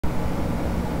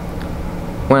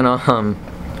When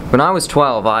I was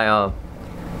 12, I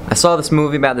saw this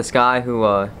movie about this guy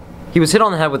who, he was hit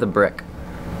on the head with a brick.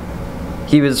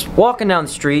 He was walking down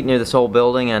the street near this old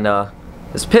building, and,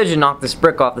 this pigeon knocked this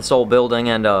brick off this old building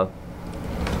and,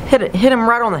 hit him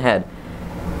right on the head.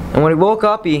 And when he woke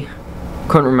up, he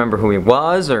couldn't remember who he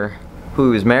was or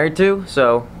who he was married to,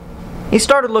 so he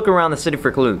started looking around the city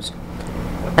for clues.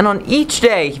 And on each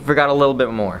day, he forgot a little bit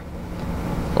more.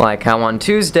 Like how on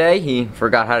Tuesday, he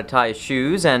forgot how to tie his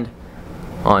shoes, and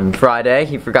on Friday,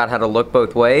 he forgot how to look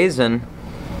both ways, and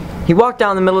he walked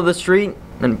down the middle of the street,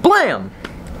 and blam!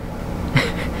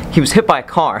 He was hit by a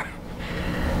car.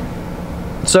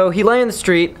 So he lay in the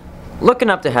street, looking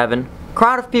up to heaven,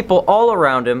 crowd of people all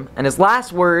around him, and his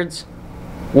last words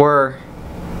were,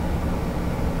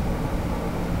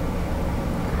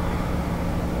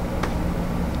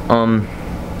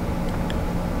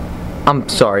 I'm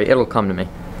sorry, it'll come to me.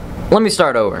 Let me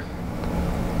start over.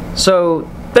 So,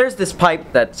 there's this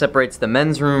pipe that separates the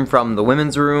men's room from the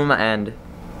women's room, and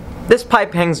this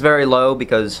pipe hangs very low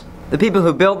because the people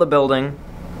who built the building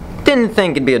didn't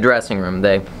think it'd be a dressing room.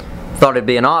 They thought it'd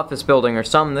be an office building or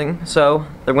something, so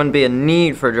there wouldn't be a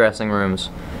need for dressing rooms.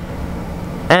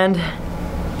 And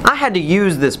I had to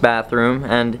use this bathroom,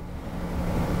 and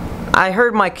I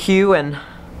heard my cue, and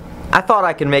I thought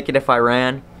I could make it if I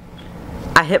ran.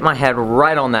 I hit my head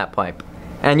right on that pipe.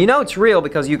 And you know it's real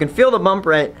because you can feel the bump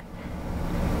right.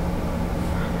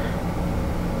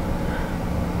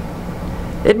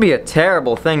 It'd be a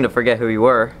terrible thing to forget who you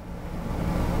were.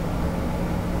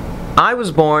 I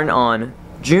was born on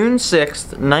June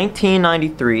 6th,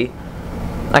 1993.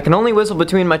 I can only whistle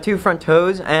between my two front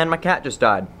toes, and my cat just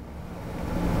died.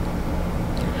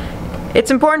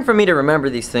 It's important for me to remember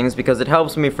these things because it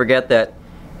helps me forget that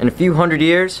in a few hundred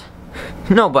years,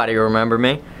 nobody will remember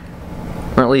me.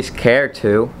 Or at least care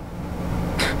to.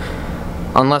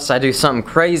 Unless I do something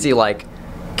crazy like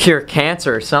cure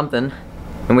cancer or something.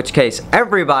 In which case,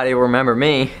 everybody will remember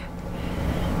me.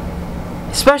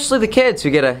 Especially the kids who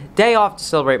get a day off to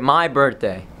celebrate my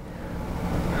birthday.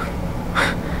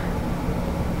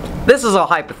 This is all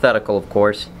hypothetical, of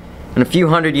course. In a few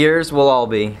hundred years, we'll all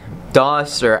be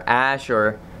dust or ash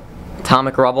or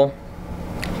atomic rubble.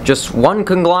 Just one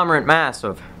conglomerate mass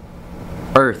of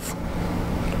Earth.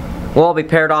 We'll all be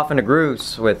paired off into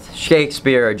groups with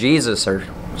Shakespeare or Jesus or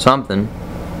something.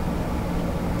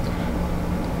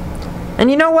 And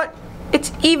you know what?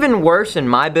 It's even worse in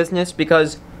my business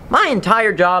because my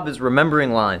entire job is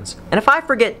remembering lines. And if I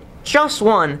forget just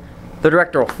one, the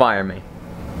director will fire me.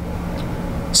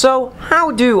 So,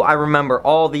 how do I remember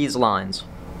all these lines?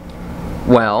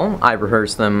 Well, I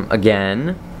rehearse them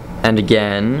again, and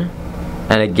again,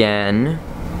 and again,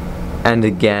 and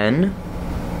again.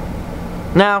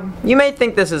 Now, you may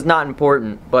think this is not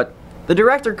important, but the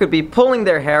director could be pulling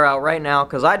their hair out right now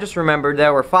because I just remembered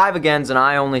there were 5 agains and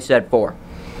I only said 4.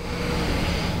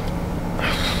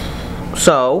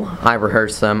 So, I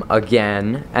rehearse them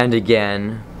again, and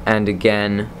again, and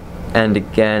again, and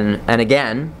again, and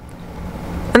again.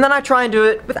 And then I try and do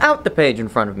it without the page in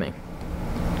front of me.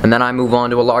 And then I move on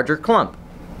to a larger clump.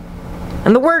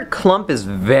 And the word clump is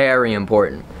very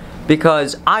important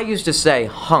because I used to say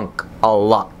hunk a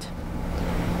lot.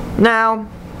 Now,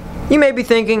 you may be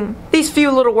thinking, these few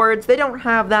little words, they don't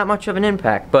have that much of an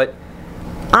impact, but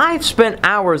I've spent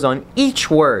hours on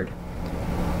each word.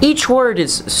 Each word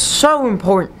is so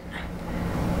important.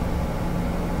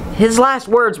 His last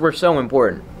words were so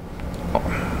important.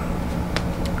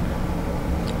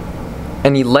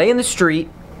 And he lay in the street,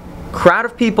 crowd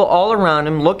of people all around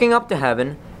him looking up to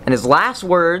heaven, and his last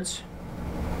words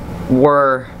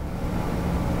were,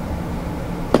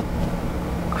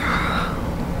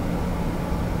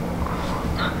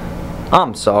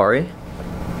 I'm sorry.